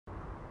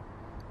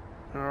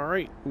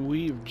Alright,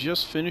 we've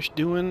just finished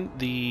doing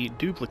the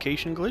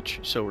duplication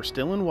glitch, so we're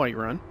still in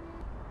Whiterun.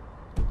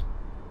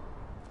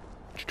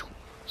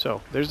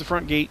 So, there's the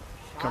front gate.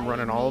 Come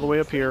running all the way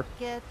up here.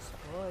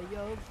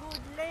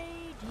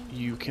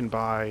 You can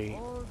buy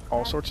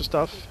all sorts of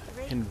stuff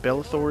in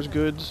Belethor's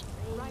goods,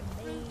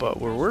 but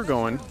where we're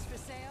going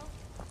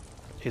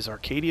is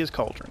Arcadia's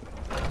Cauldron.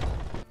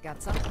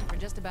 Got something for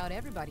just about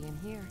everybody in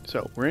here.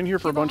 So, we're in here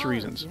for a bunch of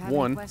reasons.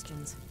 One,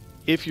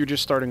 if you're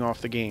just starting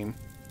off the game,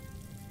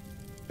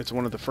 it's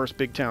one of the first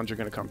big towns you're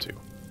going to come to.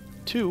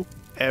 Two,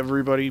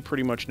 everybody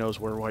pretty much knows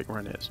where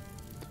Whiterun is.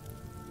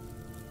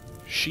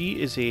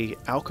 She is a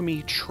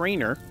alchemy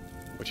trainer,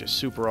 which is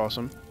super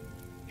awesome,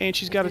 and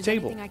she's got a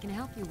table. I can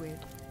help you with,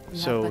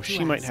 so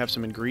she might have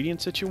some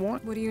ingredients that you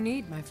want. What do you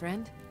need, my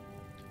friend?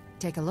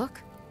 Take a look.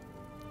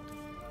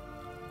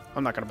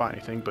 I'm not going to buy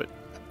anything, but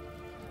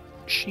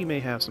she may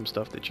have some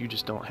stuff that you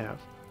just don't have.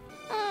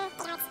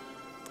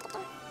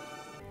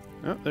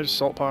 Oh, there's a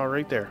salt pile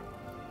right there.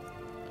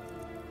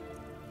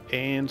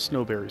 And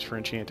snowberries for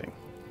enchanting.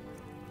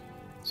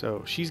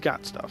 So she's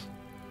got stuff.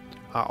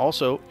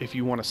 Also, if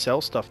you want to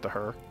sell stuff to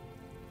her,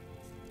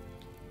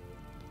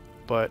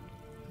 but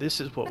this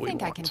is what we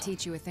want. I think I can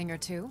teach you a thing or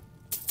two.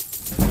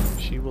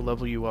 She will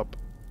level you up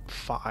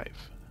 5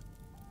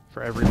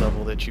 for every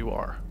level that you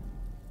are.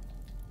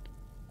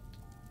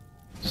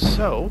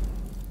 So,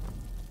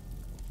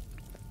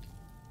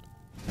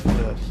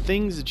 the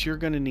things that you're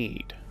going to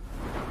need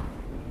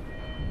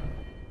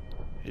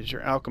is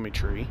your alchemy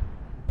tree.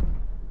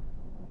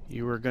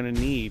 You are going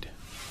to need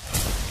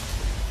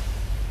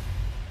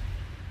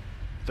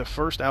the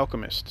first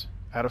alchemist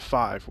out of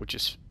 5,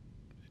 which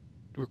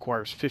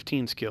requires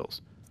 15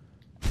 skills.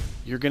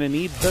 You're going to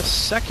need the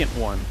second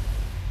one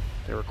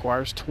that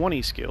requires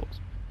 20 skills.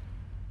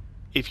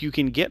 If you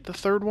can get the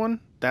third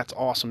one, that's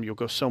awesome. You'll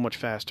go so much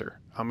faster.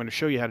 I'm going to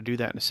show you how to do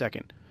that in a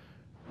second.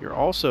 You're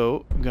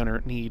also going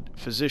to need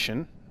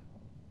physician,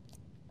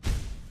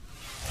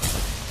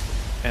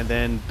 and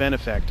then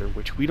benefactor,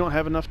 which we don't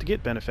have enough to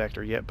get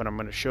benefactor yet, but I'm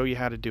going to show you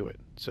how to do it.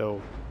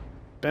 So,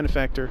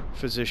 benefactor,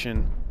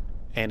 physician,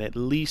 and at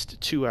least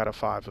 2 out of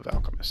 5 of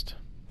alchemist.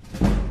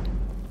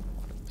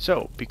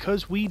 So,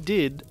 because we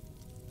did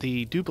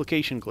the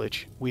duplication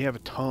glitch, we have a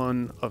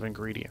ton of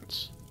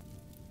ingredients.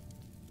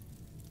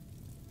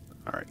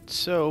 Alright,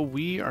 so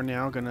we are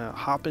now going to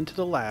hop into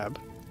the lab.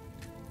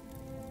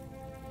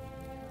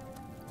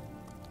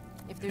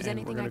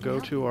 And we're going to go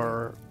to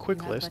our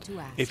quick list.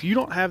 If you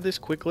don't have this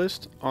quick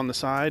list on the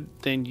side,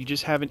 then you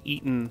just haven't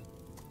eaten,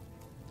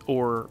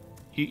 or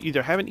you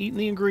either haven't eaten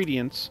the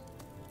ingredients,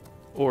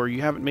 or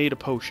you haven't made a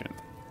potion.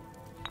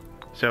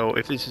 So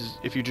if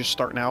you're just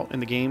starting out in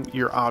the game,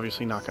 you're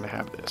obviously not going to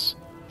have this.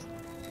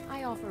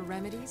 I offer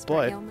remedies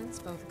but for ailments,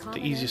 both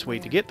the easiest way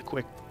to get the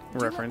quick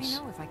reference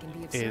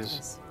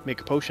is make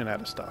a potion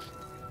out of stuff.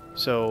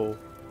 So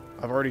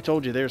I've already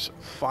told you there's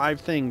 5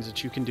 things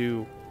that you can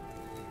do,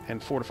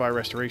 and Fortify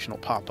Restoration will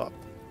pop up.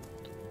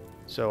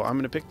 So I'm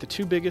going to pick the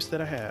 2 biggest that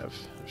I have.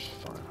 There's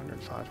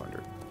 500,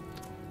 500.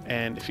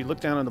 And if you look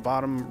down on the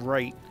bottom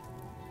right,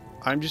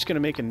 I'm just going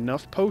to make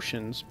enough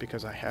potions,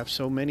 because I have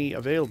so many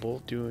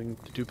available doing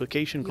the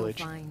duplication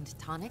glitch,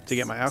 to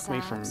get my alchemy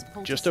from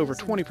just over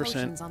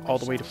 20% all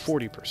the way to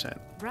 40%.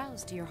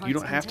 You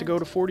don't have to go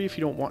to 40 if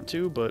you don't want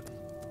to, but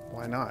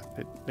why not?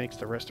 It makes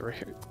the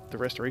restoration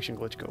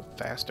glitch go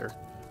faster.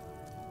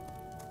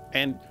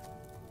 And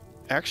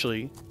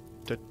actually,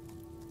 to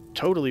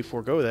totally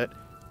forego that,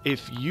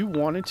 if you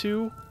wanted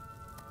to,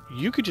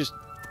 you could just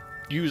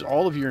use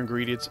all of your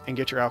ingredients and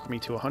get your alchemy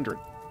to 100.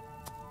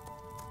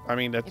 I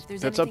mean,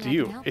 that's up to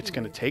you. It's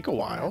going to take a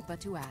while,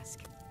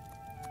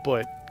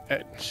 but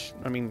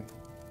I mean,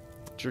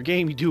 it's your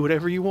game. You do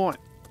whatever you want.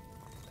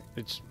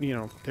 It's, you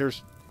know,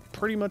 there's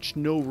pretty much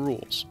no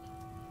rules.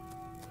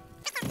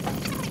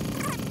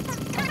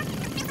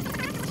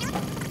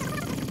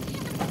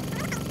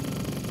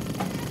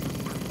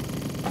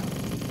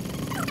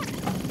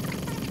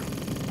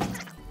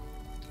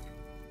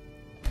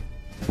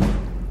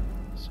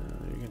 So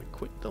you're going to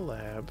quit the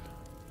lab.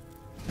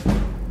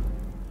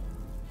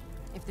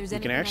 You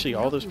can actually,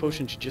 all those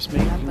potions you just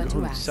made, you can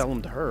go and sell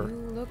them to her. You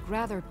look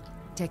rather...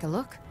 Take a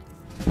look.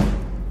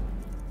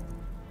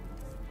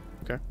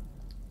 Okay.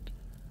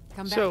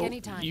 Come back so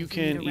anytime you if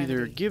can need a either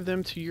remedy. give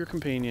them to your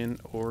companion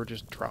or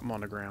just drop them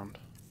on the ground.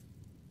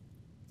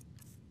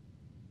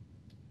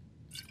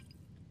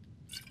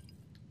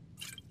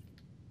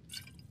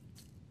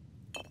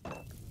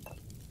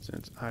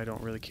 Since I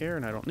don't really care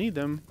and I don't need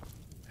them,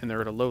 and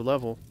they're at a low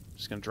level, I'm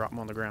just going to drop them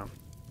on the ground.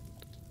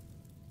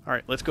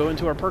 Alright, let's go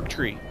into our perk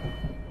tree.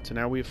 So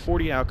now we have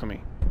 40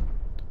 alchemy.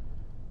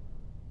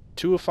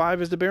 2 of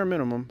 5 is the bare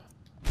minimum,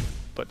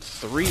 but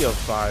 3 of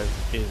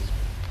 5 is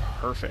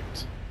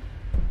perfect.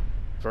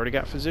 We've already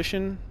got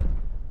physician,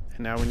 and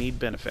now we need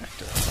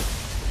benefactor.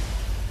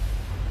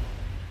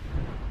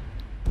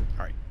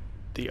 Alright,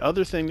 the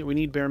other thing that we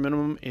need bare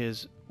minimum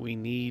is we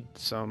need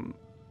some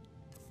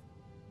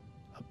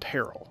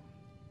apparel.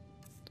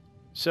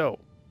 So,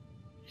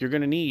 you're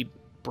going to need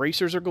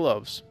bracers or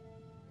gloves,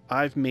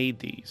 I've made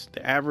these.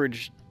 The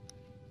average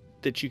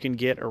that you can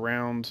get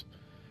around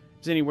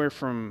is anywhere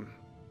from,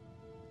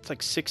 it's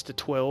like 6 to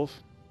 12.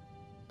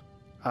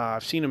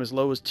 I've seen them as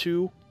low as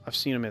 2. I've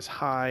seen them as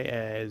high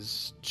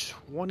as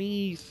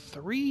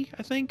 23,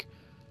 I think.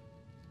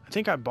 I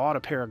think I bought a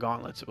pair of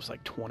gauntlets. It was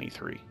like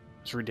 23.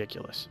 It's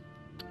ridiculous.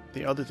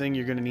 The other thing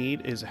you're going to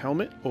need is a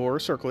helmet or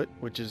a circlet,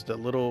 which is the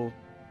little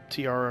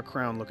tiara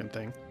crown looking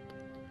thing.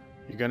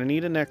 You're going to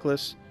need a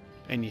necklace,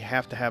 and you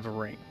have to have a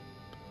ring.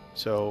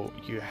 So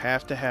you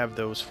have to have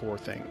those 4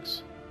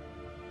 things.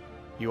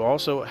 You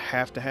also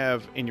have to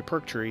have in your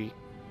perk tree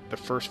the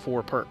first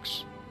 4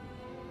 perks.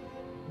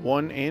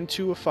 1 and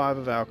 2 of 5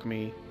 of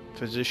alchemy,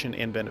 physician,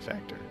 and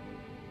benefactor.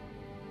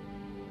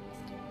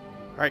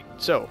 Alright,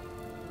 so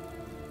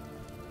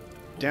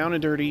down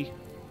and dirty,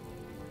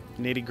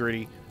 nitty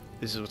gritty,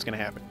 this is what's going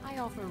to happen. I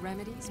offer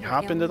remedies. You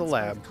hop into the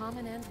lab. Both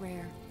common and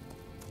rare.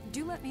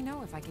 Do let me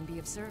know if I can be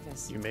of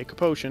service. You make a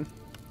potion.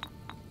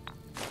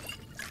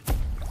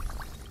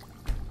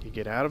 You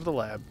get out of the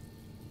lab.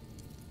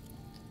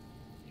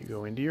 You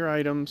go into your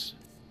items.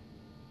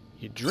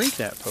 You drink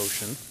that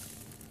potion.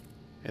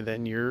 And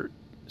then your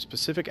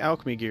specific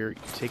alchemy gear,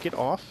 you take it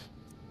off.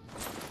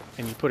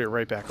 And you put it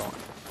right back on.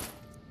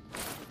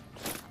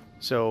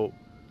 So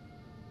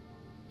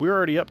we're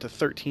already up to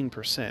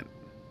 13%.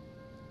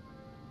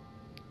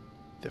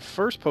 The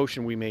first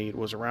potion we made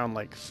was around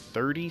like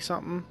 30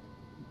 something.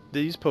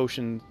 These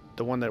potions,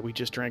 the one that we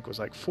just drank, was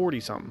like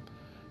 40 something.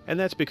 And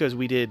that's because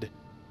we did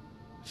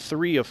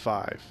 3 of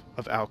 5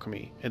 of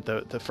alchemy at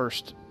the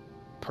first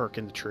perk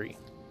in the tree.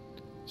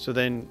 So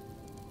then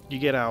you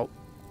get out,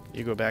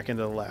 you go back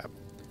into the lab.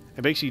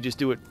 And basically you just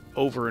do it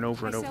over and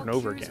over and over and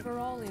over again. For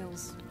all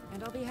ills,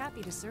 and I'll be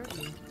happy to serve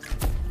you.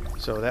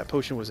 So that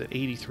potion was at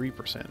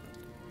 83%.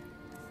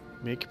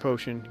 Make your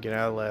potion, get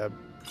out of the lab,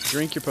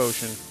 drink your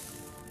potion,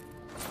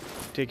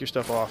 take your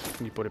stuff off,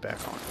 and you put it back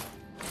on.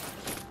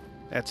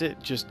 That's it.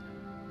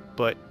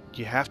 But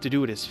you have to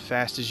do it as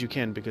fast as you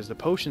can because the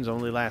potions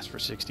only last for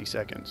 60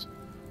 seconds.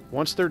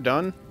 Once they're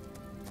done,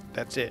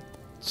 that's it.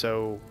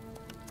 So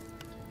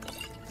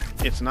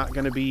it's not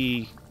going to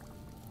be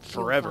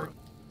forever.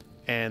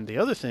 And the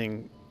other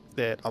thing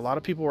that a lot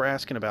of people were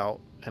asking about,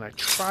 and I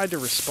tried to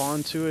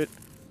respond to it,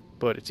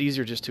 but it's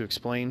easier just to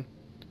explain.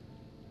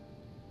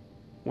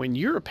 When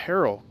your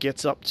apparel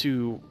gets up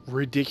to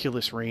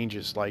ridiculous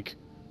ranges, like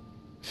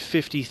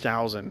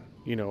 50,000,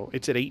 you know,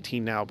 it's at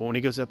 18 now, but when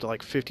it goes up to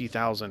like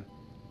 50,000,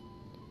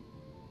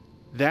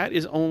 that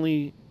is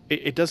only,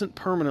 it doesn't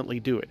permanently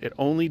do it. It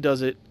only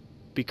does it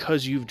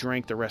because you've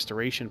drank the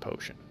restoration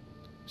potion.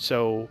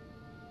 So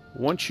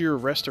once your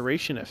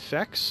restoration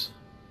effects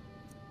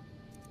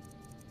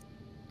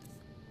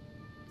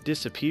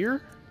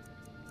disappear,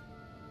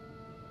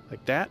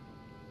 like that,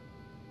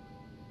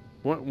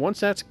 once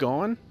that's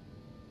gone,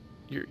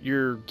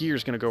 your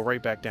gear's going to go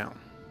right back down.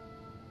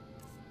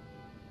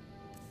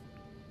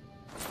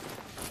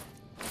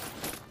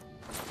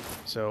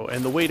 So,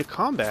 and the way to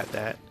combat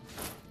that,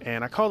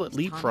 and I call it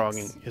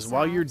leapfrogging, is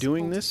while you're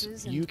doing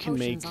this, you can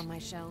make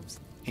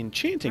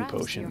enchanting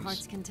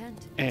potions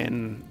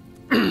and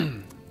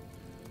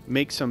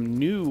make some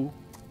new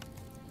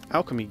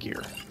alchemy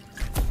gear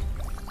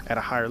at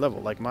a higher level.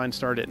 Like mine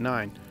started at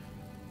 9.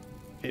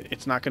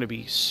 It's not going to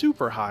be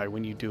super high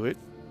when you do it,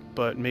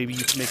 but maybe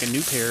you can make a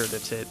new pair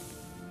that's at,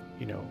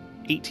 you know,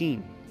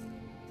 18.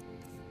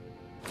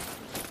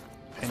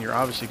 And you're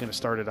obviously going to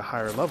start at a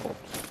higher level.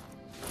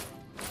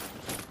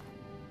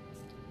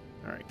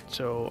 Alright,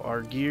 so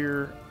our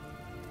gear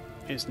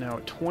is now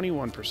at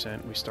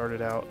 21%. We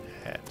started out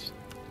at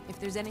if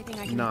there's anything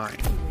I can 9.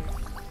 help you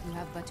with, you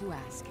have but to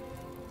ask.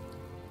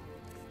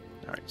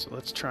 Alright, so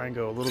let's try and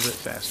go a little bit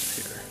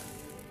faster here.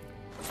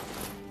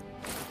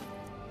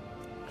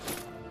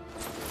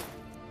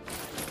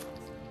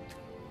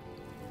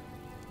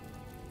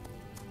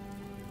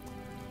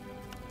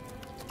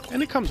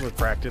 And it comes with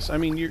practice. I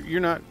mean, you're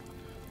not...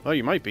 Well,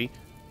 you might be.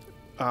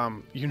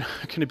 You're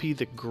not going to be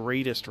the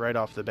greatest right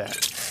off the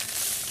bat.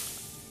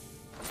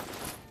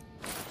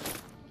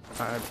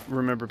 I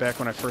remember back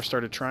when I first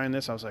started trying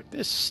this, I was like,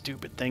 this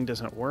stupid thing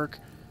doesn't work.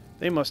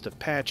 They must have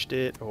patched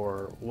it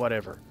or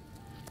whatever.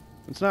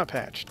 It's not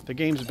patched. The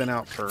game's been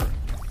out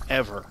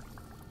forever.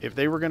 If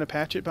they were going to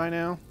patch it by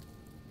now,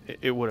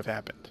 it would have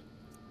happened.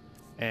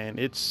 And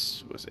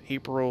was it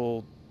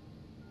April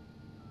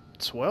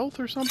 12th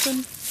or something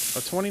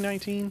of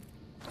 2019?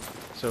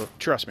 So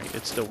trust me,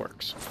 it still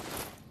works.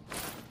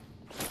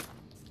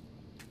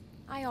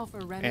 I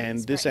offer and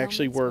this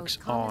actually works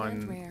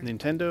on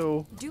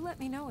Nintendo. Do let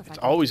me know if it's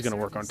always going to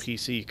work on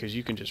PC because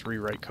you can just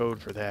rewrite code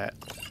for that.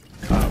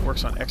 It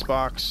works on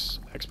Xbox,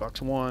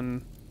 Xbox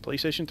One,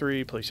 PlayStation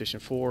 3,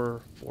 PlayStation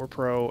 4, 4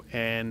 Pro,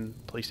 and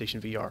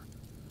PlayStation VR.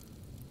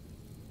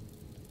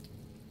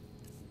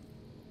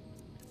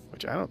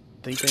 Which I don't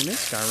think they make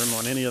Skyrim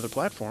on any other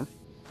platform.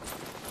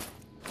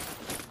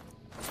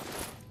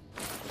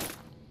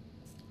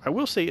 I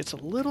will say it's a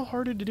little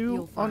harder to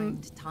do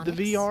on the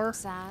VR.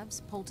 Salves,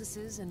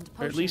 poultices, and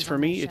or at least for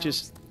me, it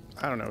just,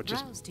 I don't know, it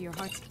just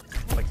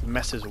like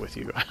messes with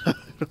you. I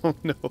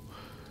don't know.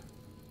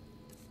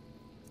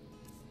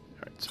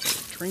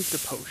 Drink the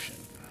potion.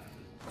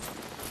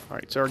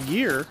 Alright, so our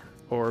gear,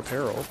 or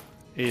apparel,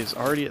 is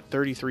already at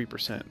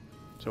 33%.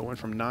 So it went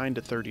from 9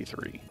 to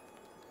 33.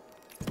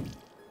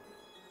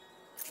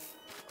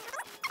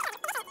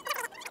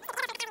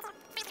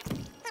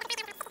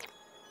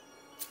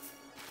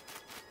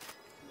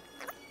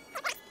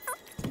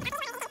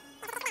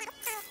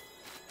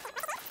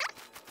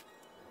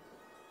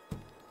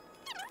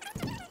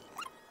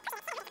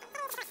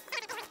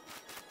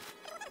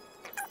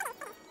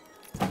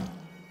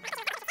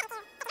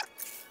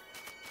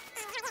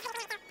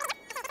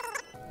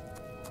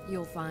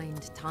 You'll find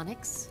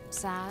tonics,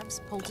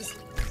 salves, poultices,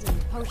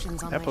 and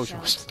potions on That my potion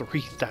was shelves.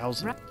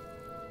 3,000.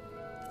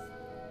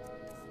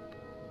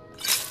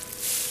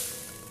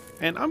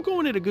 And I'm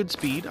going at a good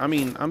speed. I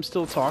mean, I'm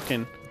still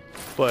talking,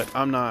 but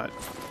I'm not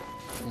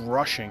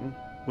rushing,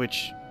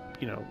 which,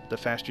 you know, the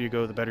faster you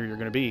go, the better you're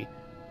going to be.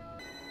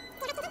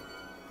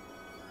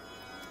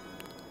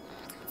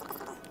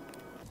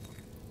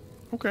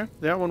 Okay,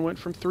 that one went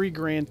from 3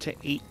 grand to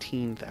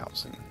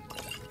 18,000.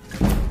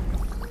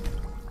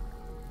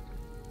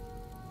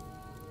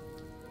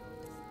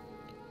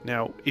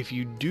 Now, if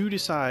you do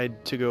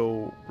decide to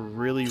go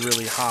really,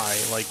 really high,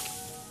 like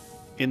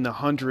in the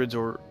hundreds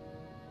or,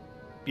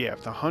 yeah,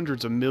 the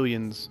hundreds of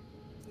millions,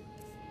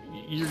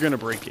 you're going to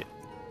break it.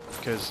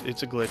 Because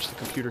it's a glitch. The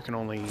computer can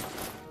only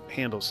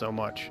handle so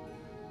much.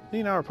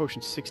 The hour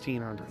potion's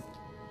 1,600.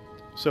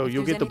 So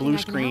you'll get the blue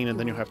screen and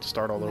then you'll have to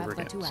start all over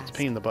again. So it's a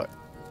pain in the butt.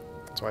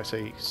 That's why I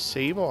say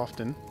save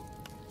often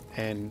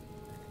and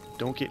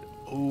don't get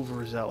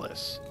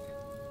overzealous.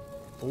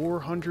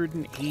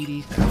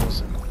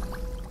 480,000.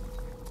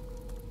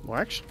 Well,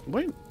 actually,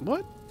 wait, what?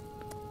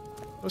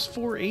 It was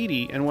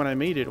 480, and when I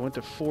made it, it went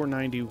to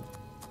 490.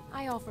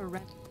 I offer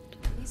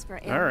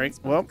Alright,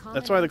 well,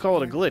 that's why they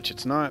call it a glitch.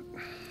 It's not...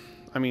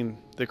 I mean,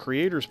 the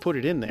creators put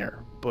it in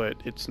there, but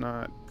it's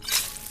not...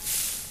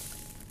 It's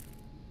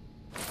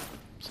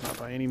not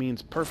by any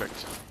means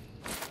perfect.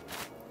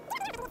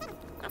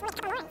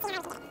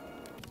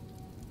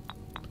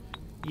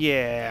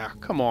 Yeah,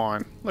 come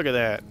on. Look at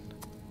that.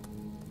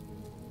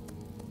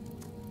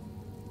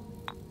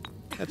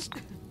 That's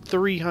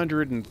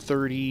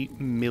 330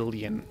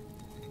 million.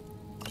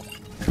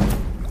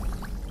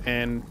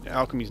 And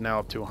alchemy's now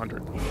up to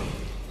 100.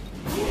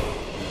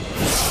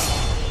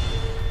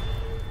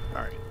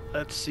 Alright,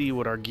 let's see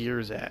what our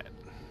gear's at.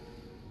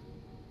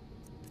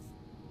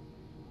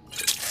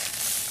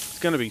 It's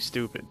gonna be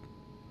stupid.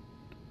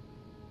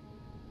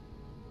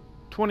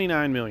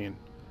 29 million.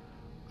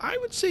 I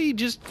would say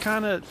just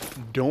kind of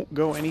don't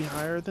go any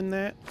higher than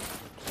that.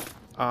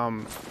 I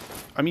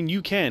mean,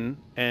 you can,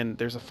 and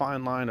there's a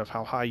fine line of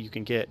how high you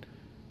can get.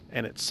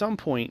 And at some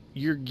point,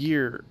 your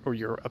gear or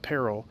your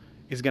apparel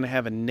is going to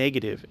have a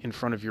negative in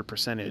front of your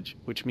percentage,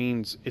 which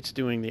means it's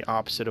doing the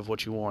opposite of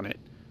what you want it.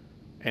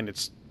 And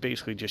it's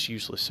basically just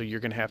useless. So you're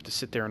going to have to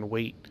sit there and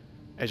wait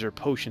as your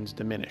potions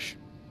diminish.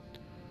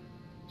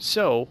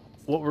 So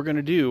what we're going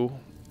to do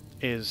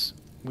is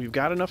we've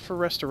got enough for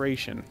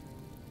restoration.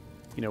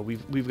 You know,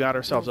 we've got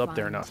ourselves up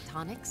there enough.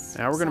 Tonics,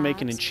 now we're going to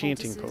make an salves,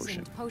 enchanting poultices, potion.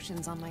 and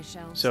potions on my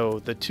shelves. So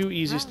the two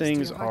easiest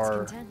things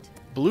are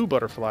blue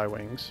butterfly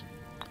wings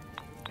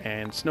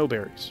and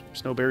snowberries.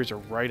 Snowberries are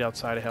right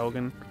outside of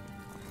Helgen.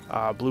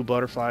 Blue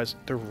butterflies,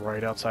 they're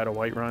right outside of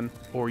Whiterun,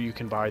 or you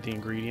can buy the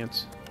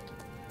ingredients.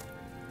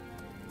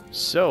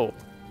 So,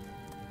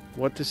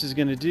 what this is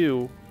going to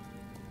do,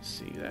 let's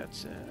see,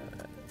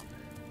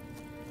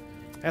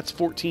 that's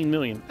 14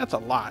 million. That's a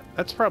lot.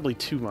 That's probably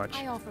too much.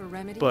 I offer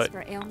remedies but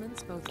for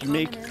ailments, both you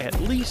make at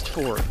least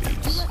 4 of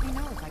these. let me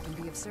know if I can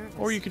be of service.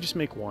 Or you could just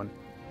make 1.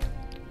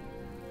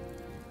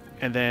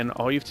 And then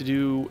all you have to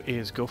do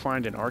is go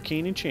find an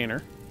arcane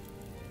enchanter.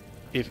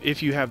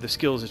 If you have the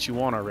skills that you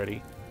want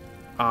already.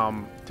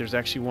 There's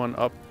actually one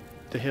up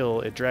the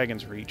hill at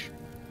Dragon's Reach.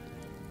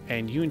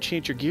 And you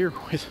enchant your gear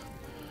with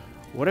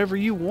whatever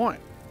you want.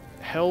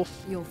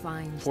 Health, You'll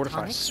find Fortify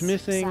tonics,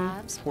 smithing,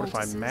 salves,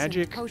 Fortify poultices,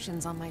 magic. and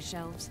potions on my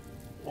shelves.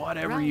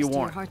 Whatever Rouse you to your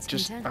want. heart's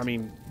Just, content. I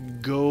mean,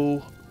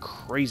 go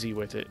crazy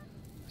with it.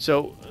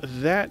 So,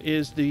 that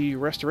is the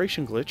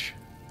restoration glitch.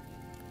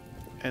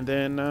 And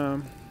then,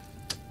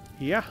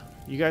 yeah,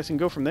 you guys can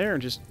go from there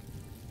and just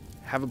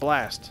have a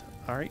blast.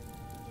 Alright?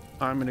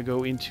 I'm going to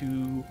go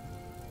into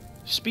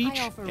speech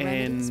I offer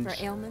remedies and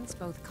for ailments,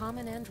 both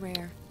common and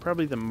rare.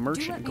 probably the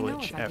merchant let me know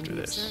glitch if I can after be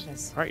of this.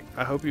 service. Alright,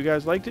 I hope you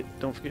guys liked it.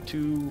 Don't forget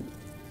to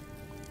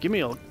give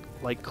me a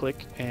like,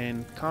 click,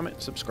 and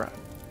comment, subscribe.